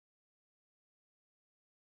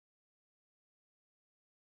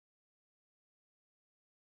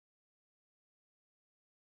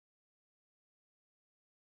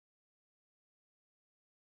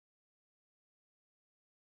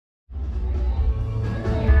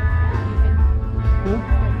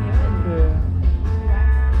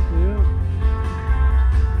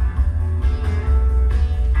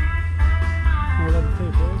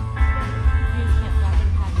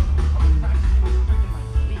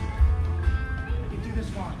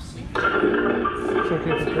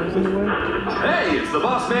doors anyway? Hey, it's the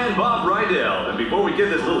boss man, Bob Rydell. And before we get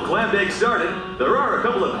this little clam bake started, there are a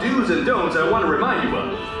couple of do's and don'ts I want to remind you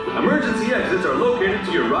of. Emergency exits are located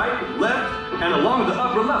to your right, left, and along the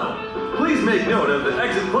upper level. Please make note of the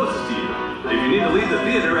exit closest to you. If you need to leave the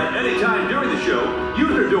theater at any time during the show,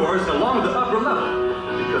 use your doors along the upper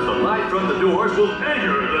level, because the light from the doors will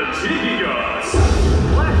anger the tiki gods.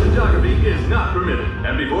 Flash photography is not permitted,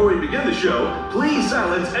 and before we begin the show, please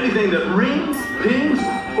silence anything that rings, pings,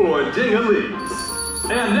 or ding-a-lings.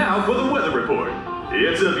 And now for the weather report.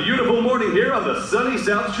 It's a beautiful morning here on the sunny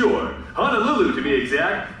South Shore. Honolulu, to be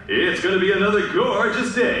exact. It's going to be another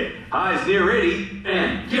gorgeous day. Highs near 80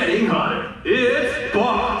 and getting hotter. It's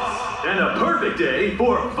Boss! And a perfect day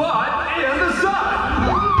for fun in the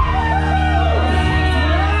sun!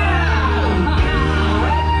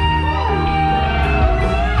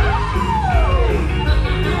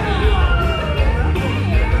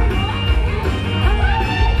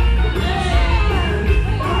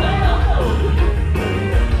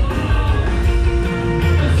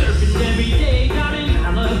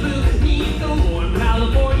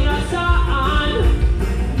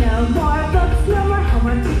 No more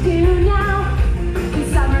homework to do now.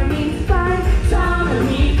 Summer means fun. Summer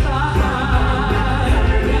means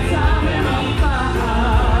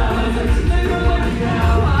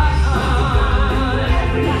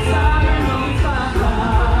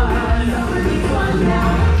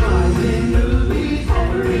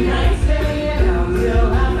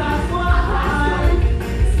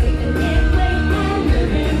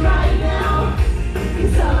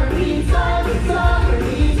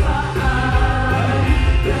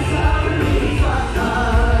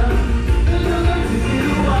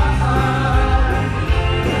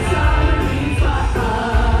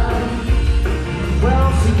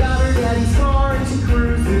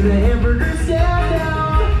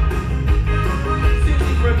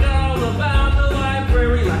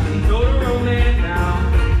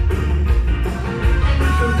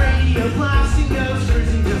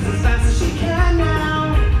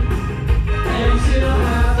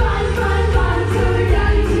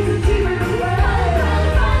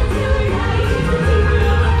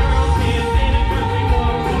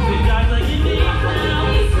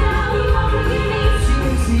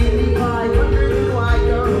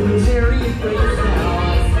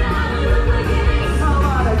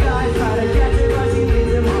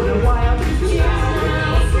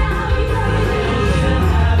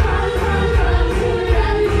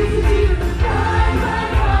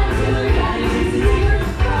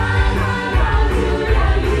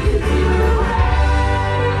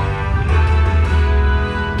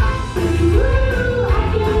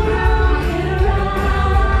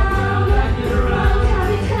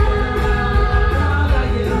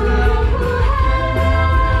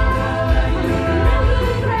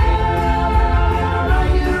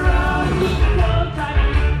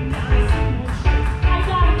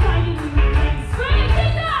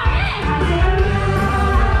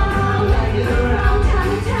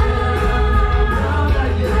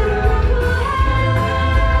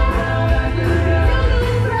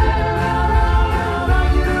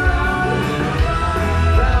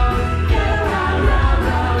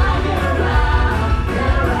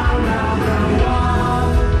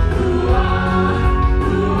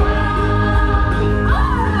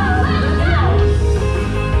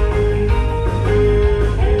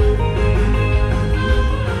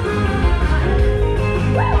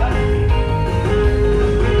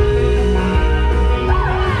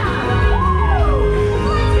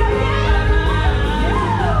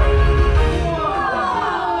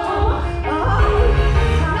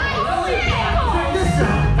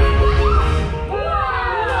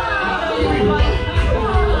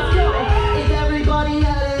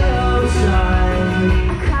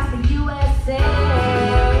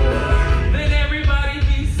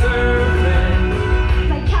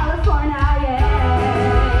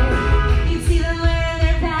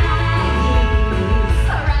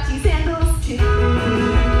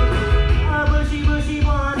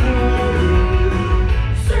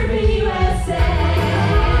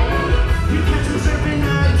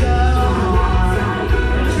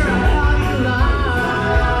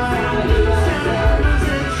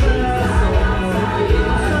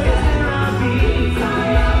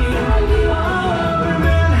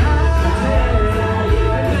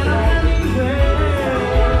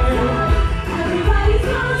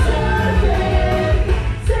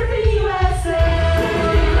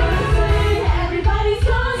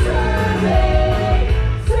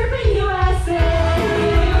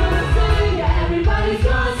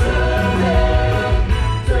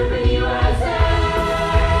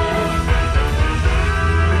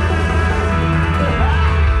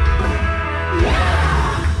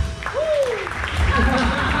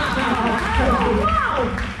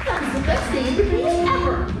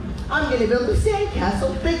build a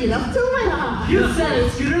sandcastle big enough to live in. You said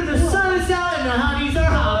it, Scooter. The sun is out and the honeys are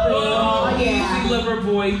hopping. Oh, yeah. easy, lover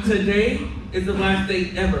boy. Today is the last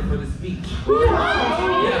day ever for this beach.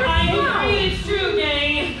 I agree, it's true,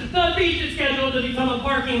 gang. The beach is scheduled to become a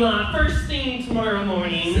parking lot first thing tomorrow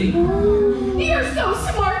morning. You're so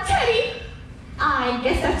smart, Teddy. I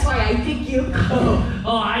guess that's why I dig you.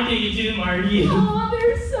 Oh, I dig you too, Marty. Oh,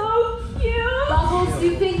 they're so cute. Bubbles,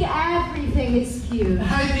 you think everything is cute.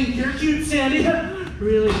 I think you're cute, Sandy.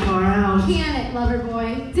 Really far out. Can it, lover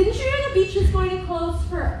boy? Didn't you know the beach is going to close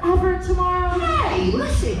forever tomorrow? Hey,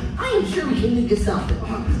 listen, I am sure we can think of something.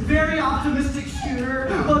 Very optimistic, Scooter.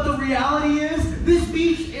 But the reality is, this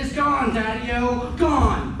beach is gone, Daddy-O.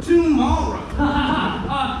 Gone. Tomorrow.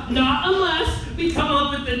 Not unless we come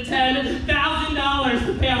up with the $10,000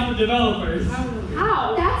 to pay off the developers.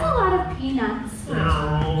 How? That's a lot of peanuts.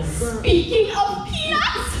 No. Speaking of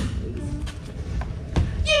peanuts,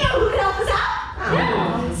 you know who can help us out?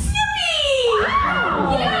 Snoopy!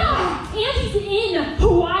 Wow. Yeah! And he's in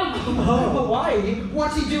Hawaii. Oh, Hawaii?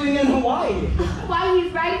 What's he doing in Hawaii? Why,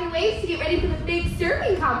 he's riding the waves to get ready for the big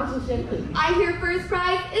surfing competition. I hear first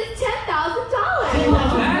prize is $10,000.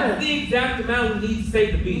 That's the exact amount we need to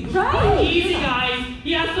save the beach. Right. Easy, guys.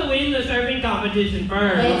 He has to win the surfing competition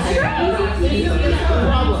first. It's true. No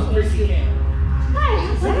problem. Hi,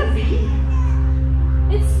 Snoopy.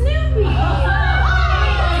 It's Snoopy.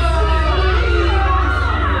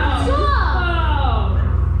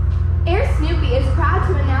 Air Snoopy is proud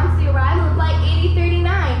to announce the arrival of Flight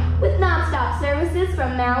 8039 with non-stop services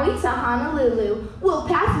from Maui to Honolulu. Will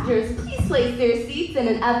passengers please place their seats in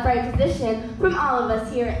an upright position? From all of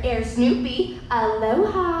us here at Air Snoopy,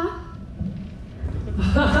 aloha.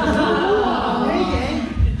 Hey, gang.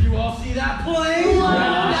 Did you all see that plane?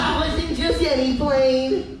 That wasn't just any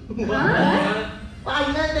plane. I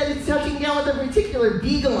know that it's touching down with a particular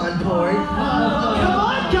Beagle on board. Come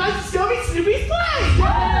on, guys. Show me Snoopy's plane.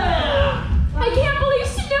 I can't believe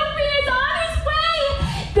Snoopy is on his way!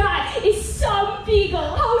 That is some Beagle!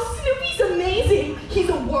 Oh, Snoopy's amazing! He's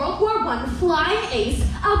a World War I flying ace,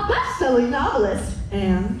 a best-selling novelist,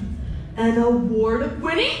 and an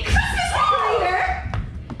award-winning Christmas decorator!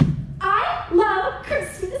 I love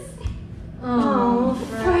Christmas! Oh,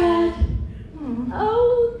 Fred.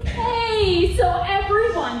 Okay, so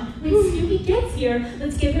everyone, when Snoopy gets here,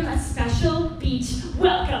 let's give him a special beach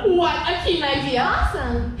welcome. What a keen idea!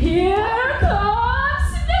 Awesome! Here comes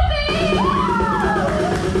Snoopy!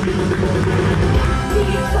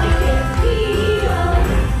 Beach like this Beagle,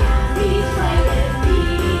 beach like this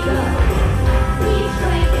Beagle, beach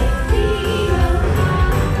like this Beagle,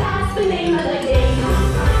 that's the name of the game.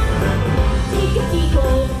 Take a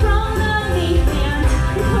Beagle from the mainland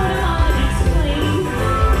and put him on the next plane.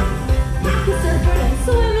 Pack a surfer and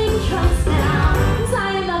swimming trunks now and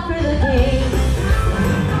sign him up for the game.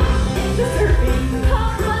 It's a surfing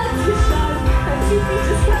competition that Snoopy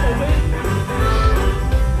just gotta win.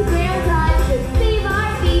 The Grand Prize should save our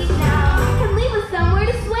beach now and leave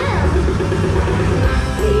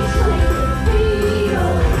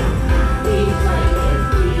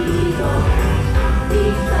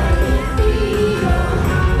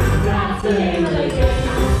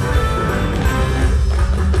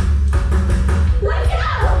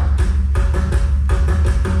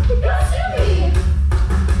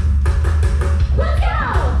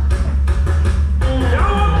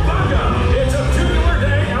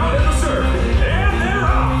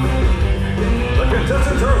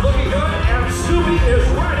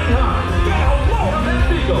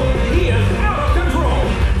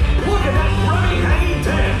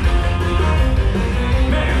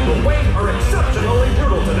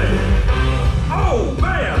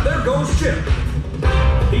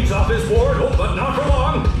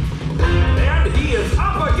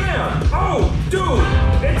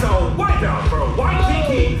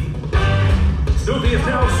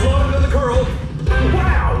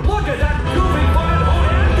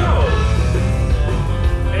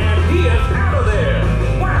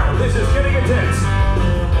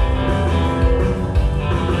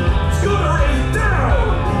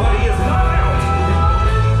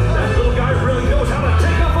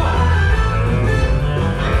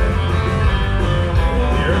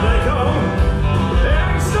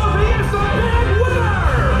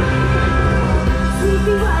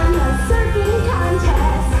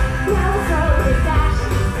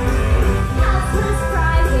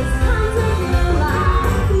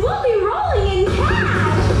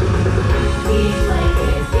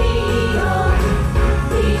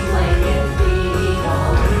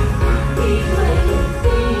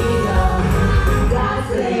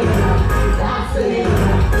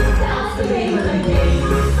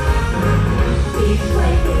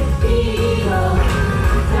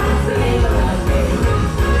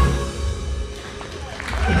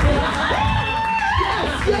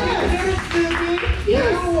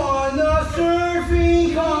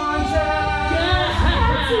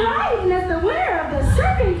And as the winner of the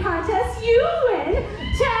surfing contest, you win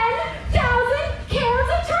 10,000 cans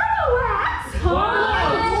of turtle wax.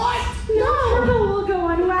 What? No turtle will go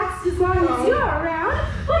unwaxed as long as you're around.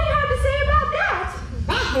 What do you have to say about that?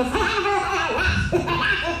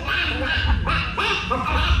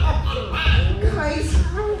 Guys,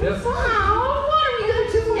 What are we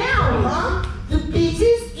gonna do now? huh? The beach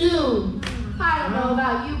is due. I don't know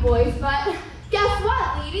about you boys, but guess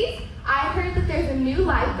what, ladies? I heard that there's a new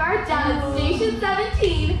lifeguard down at Station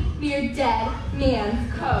 17 near Dead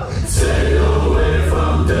Man's Cove. Stay away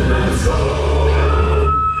from Dead Man's Cove.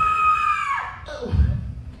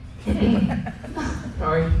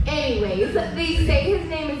 Sorry. Anyways, they say his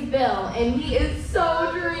name is Bill, and he is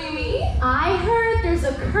so dreamy. I heard there's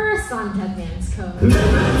a curse on Dead Man's Cove.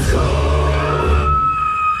 Dead Man's Cove.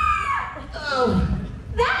 Oh.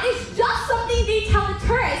 That is just something they tell the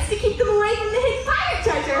tourists to keep them away from the hidden pirate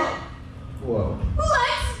treasure. Whoa.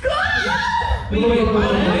 Let's go! Wait,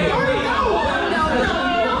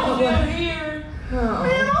 They're here.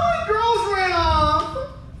 Man, all the girls ran off.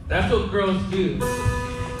 That's what girls do.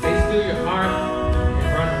 They steal your heart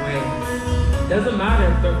and run away. Doesn't matter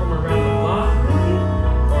if they're from around the block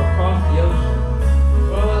or across the ocean.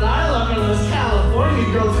 Well, what I love are those California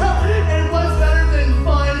girls. And what's better than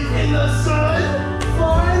fun in the sun?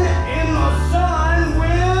 Fun in the sun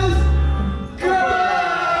with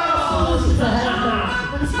girls!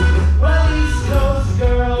 Well, East Coast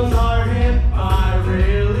girls are hip. I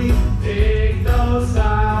really dig those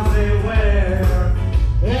styles they wear.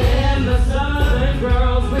 And the southern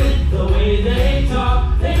girls with the way they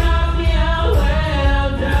talk, they knock me out well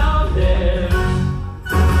down there.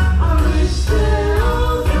 I wish that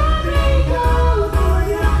all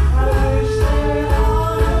California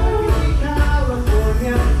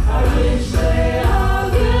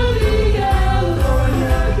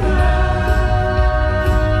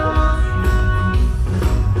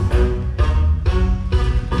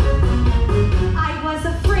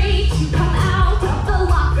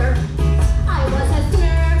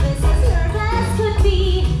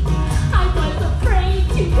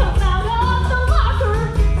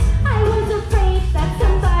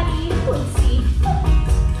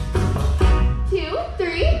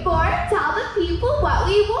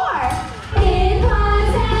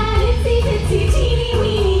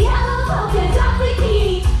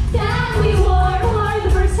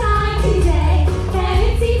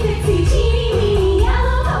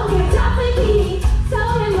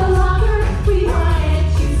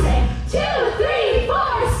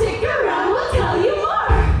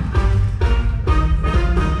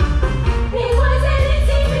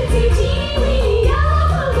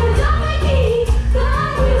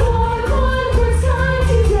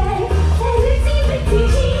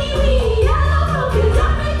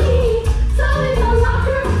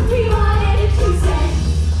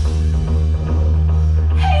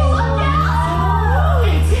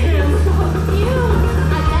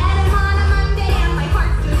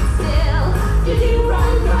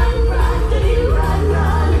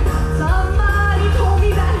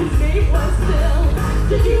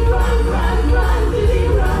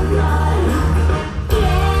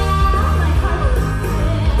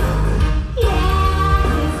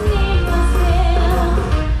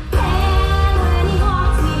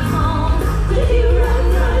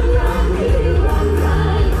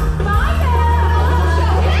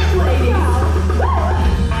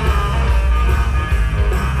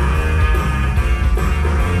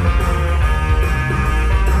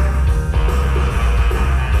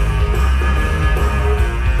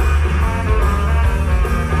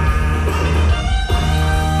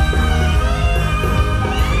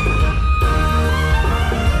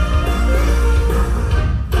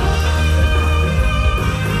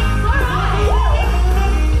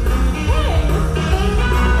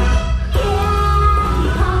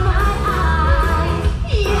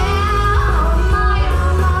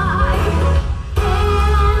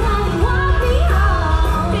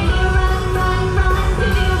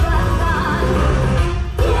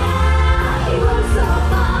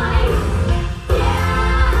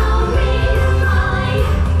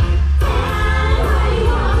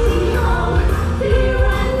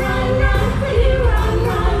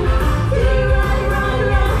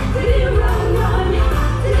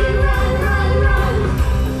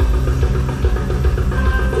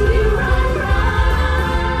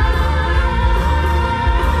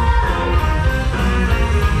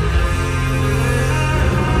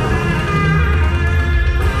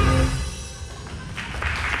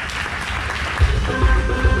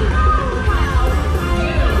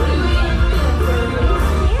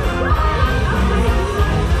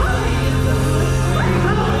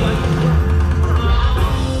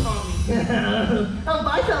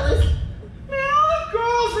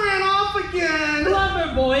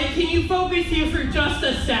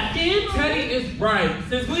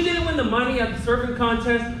have the surfing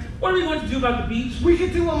contest. What are we going to do about the beach? We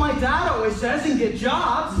could do what my dad always says and get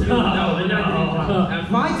jobs. No, we're not getting jobs.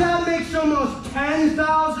 My dad makes almost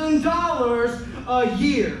 $10,000 a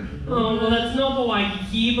year. Oh, well, that's noble,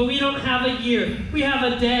 Waikiki, but we don't have a year. We have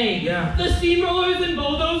a day. Yeah. The steamrollers and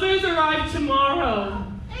bulldozers arrive tomorrow.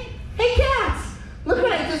 Hey, cats! Look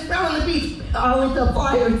what I just found on the beach. With the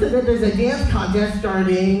flyer, it said that there's a dance contest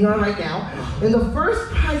starting right now, and the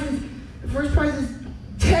first prize is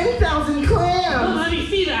 10,000 clams. Oh, let me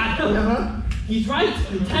see that. Uh-huh. He's right.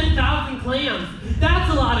 10,000 clams.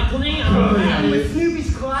 That's a lot of clams. And with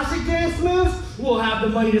Snoopy's classic dance moves, we'll have the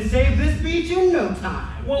money to save this beach in no time.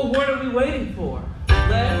 Well, what are we waiting for?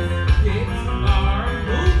 Let's get our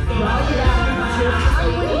moves on.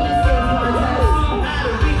 I'm winning this dance contest. At a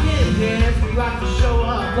weekend dance, we got to show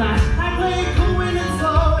up fast. I play it cool when it's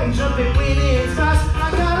slow and jump it when it's fast. I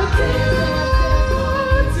gotta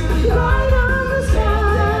dance to the light on the sky.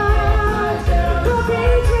 The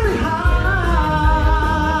beat's really hot.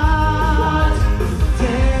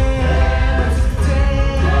 Dance,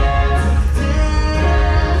 dance,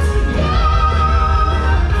 dance, yeah.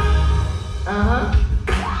 Uh-huh.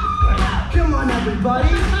 Come on, everybody.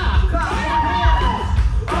 Clap your hands.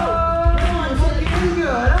 Oh, I'm looking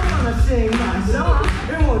good. I'm gonna sing my song.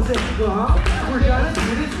 It won't take long. We're gonna do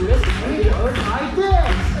the twist and it goes like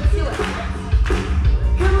this. Let's do it.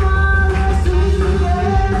 Come on, let's do it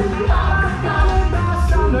together. Got it by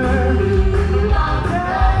summer.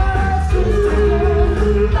 Let's do it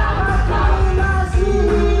together. Got it by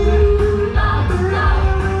season. Got it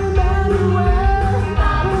Emmanuel.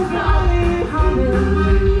 Got it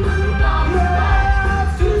humming.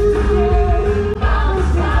 Let's do it together. Got it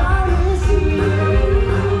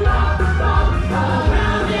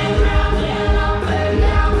round and round and up and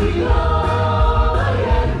down we go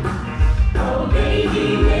again. Oh baby,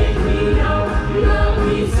 make me know you love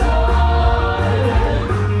me so again.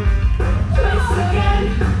 Twist again,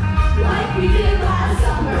 like we did last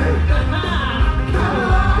summer. Come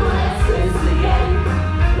on, let's twist again,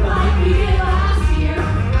 like we did last year.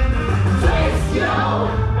 Twist, yo.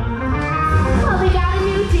 Well, we got a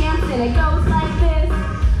new dance and it goes like this.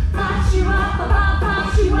 Pop you up, pop,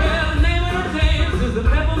 pop you up. Yeah, the name of the dance is the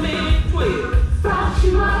peppermint twist. Pop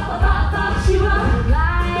you up, pop you up.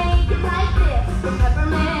 Like this. The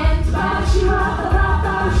peppermint. Pop you up,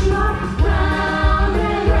 pop you up. Round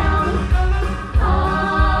and round.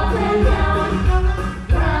 Up and down.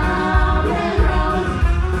 Round and round.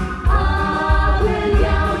 Up and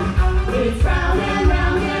down. It's round and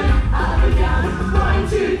round and up and down. 1,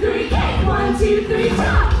 2, 3, kick. 1, 2, 3,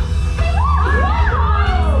 jump.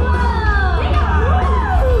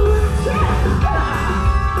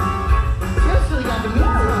 Just really got the moves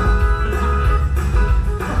on.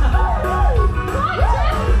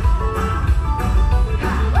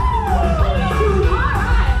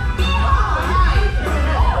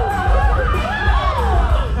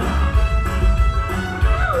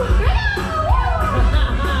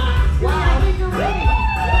 Wow, I think you're ready.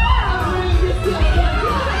 I'm winning this dance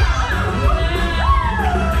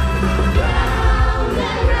Round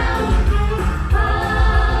and round,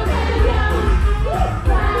 up and down,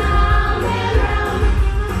 round and round,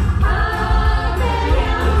 up and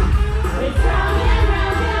down. It's round and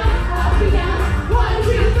round and up and down. 1, 2,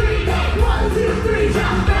 3, kick. 1, 2, 3,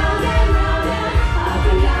 jump. Round and round and up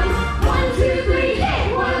and down. 1, 2, 3,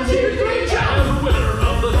 kick. 1, 2, 3, jump. And the winner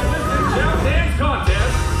of the Twist and Shout Dance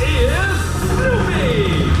Contest is Snoopy!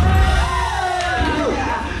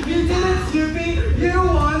 You did it, Snoopy. You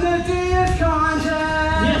won the dance contest.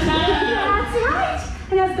 That's right.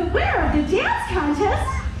 And as the winner of the dance contest,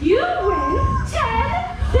 you win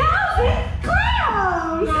 10,000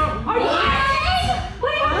 clams. Are you kidding? What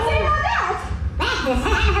do you have to say about that?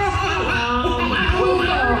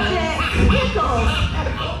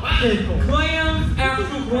 Clams,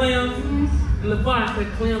 actual clams. And the boss said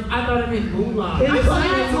clams. I thought it meant moolah. It's Well, I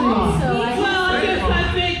guess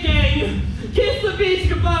that's it, gang. Kiss the beach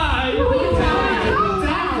goodbye.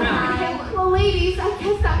 Well, ladies, I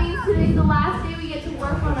guess that means today's the last day we get to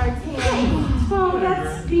work on our team. Oh,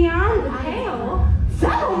 that's beyond the pale.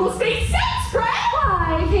 That almost makes sense, Fred.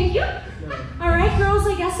 Why, thank you. All right, girls,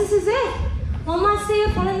 I guess this is it. One last day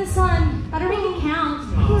of fun in the sun. Better make it count.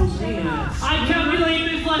 I calculate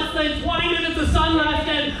there's less than 20 minutes of sun left,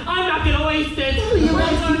 and I'm not gonna waste it. You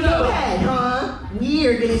guys can go ahead, huh?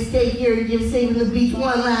 We're gonna stay here and give Saving the Beach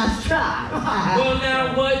one last try. Well,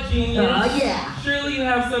 now what, genius? Yeah. Surely you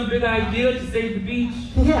have some big idea to save the beach.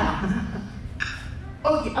 Yeah.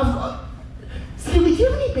 Oh, yeah, Snoopy, do you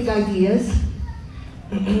have any big ideas?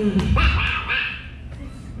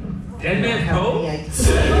 Dead man's coat?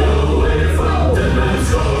 Stay away from Dead Man's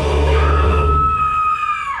Cove.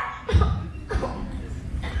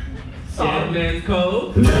 Dead Man's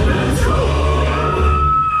Cove.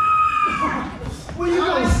 Will you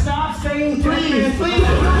guys stop saying Dead Man's Cove? Please.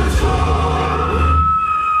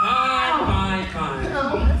 Fine.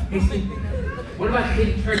 Hey, Snoopy, what about the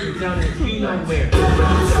hidden treasure down there? You know where?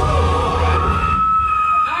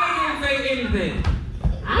 I didn't say anything.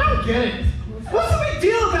 I don't get it. What's the big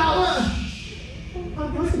deal about it? I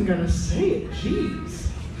wasn't gonna say it, jeez.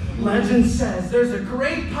 Legend says there's a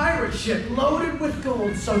great pirate ship loaded with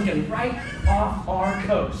gold sunken right off our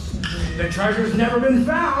coast. The treasure's never been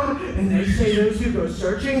found, and they say those who go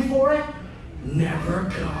searching for it never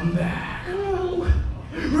come back.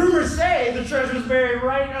 Rumors say the treasure's buried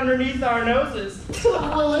right underneath our noses.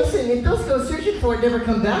 Well, listen, if those go searching for it never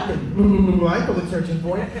come back, then I go searching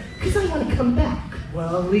for it, because I want to come back.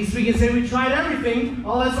 Well, at least we can say we tried everything.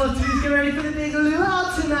 All that's left to do is get ready for the big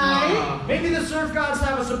luau tonight. Maybe the surf gods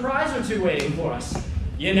have a surprise or two waiting for us.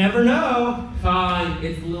 You never know. Fine,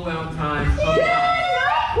 it's luau time. Yeah,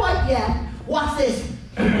 not quite yet. Watch this.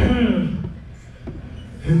 And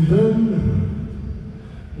then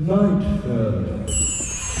night fell.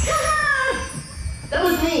 That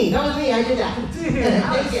was me. I did that. Dude,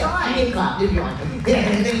 Thank you. outside. Give me a clap if you want. Yeah,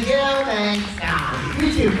 thank you. Thanks.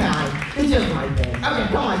 You're too kind. It's just my thing. Okay,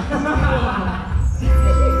 come on.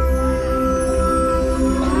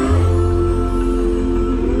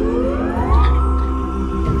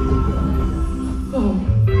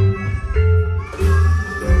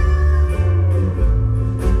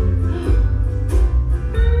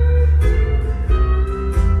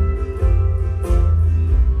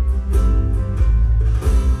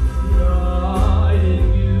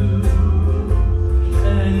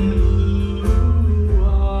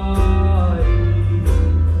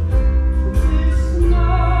 This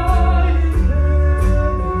night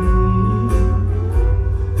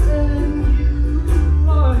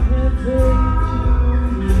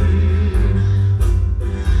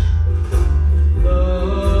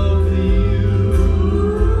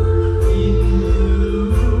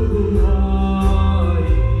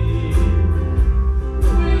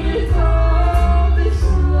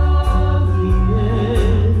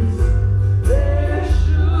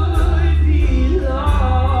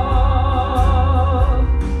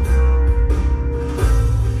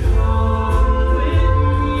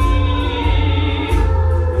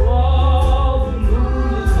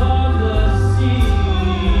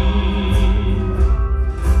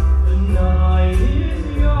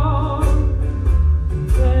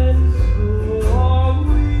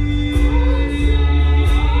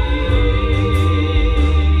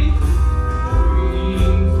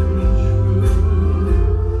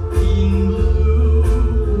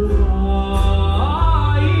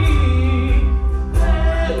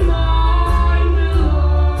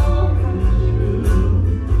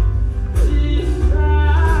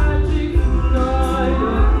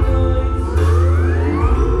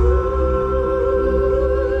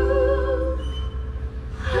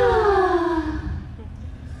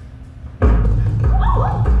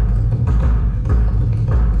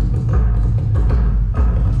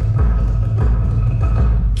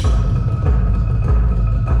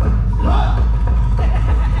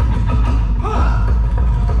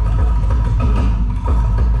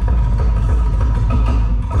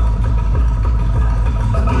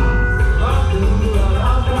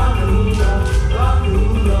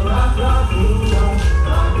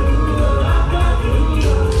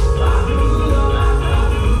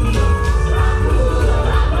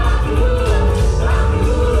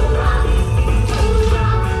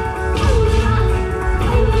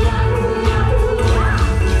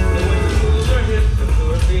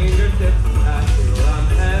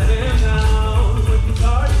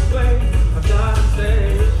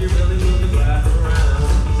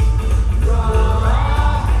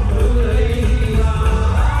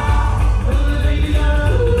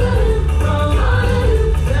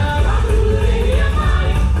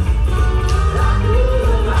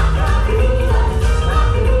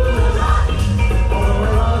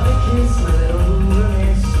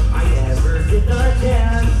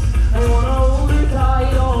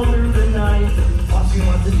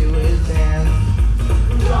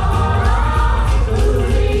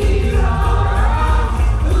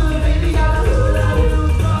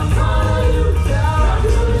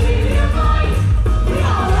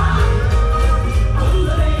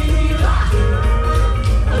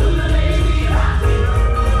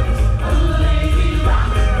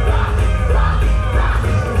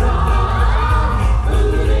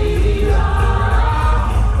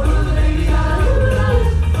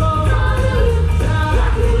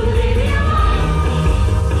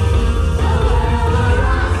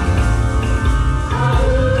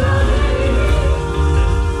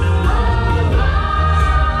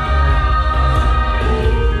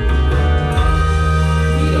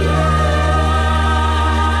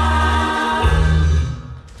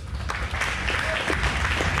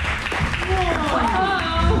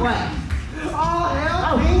What? All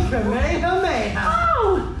hail King Kamehameha.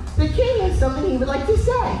 Oh, the king has something he would like to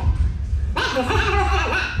say.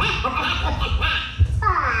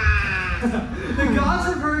 The gods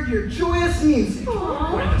have heard your joyous music.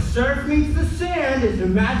 Where the surf meets the sand is a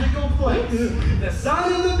magical place. The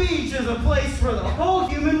sun and the beach is a place for the whole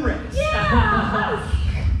human race. Yeah!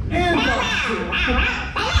 And us too.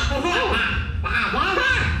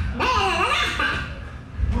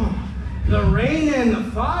 The rain and the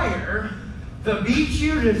fire, the beach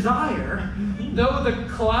you desire. Though the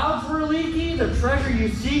clouds were leaky, the treasure you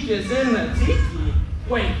seek is in the tiki.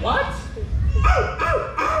 Wait, what?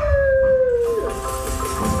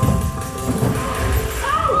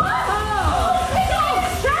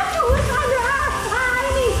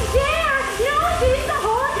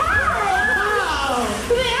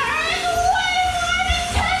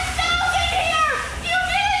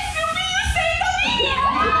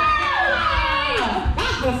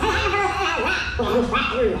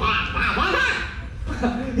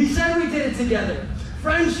 He said we did it together.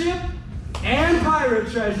 Friendship and pirate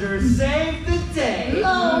treasure saved the day.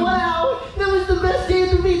 Oh, wow. That was the best day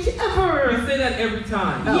at the beach ever. You say that every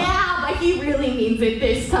time. Yeah, but he really means it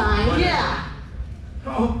this time. Yeah.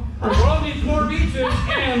 Oh, the world needs more beaches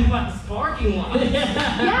and less parking lots.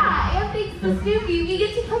 Yeah, and thanks to Snoopy, we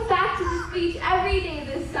get to come back to this beach every day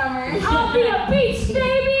this summer. I'll be a beach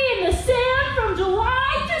baby!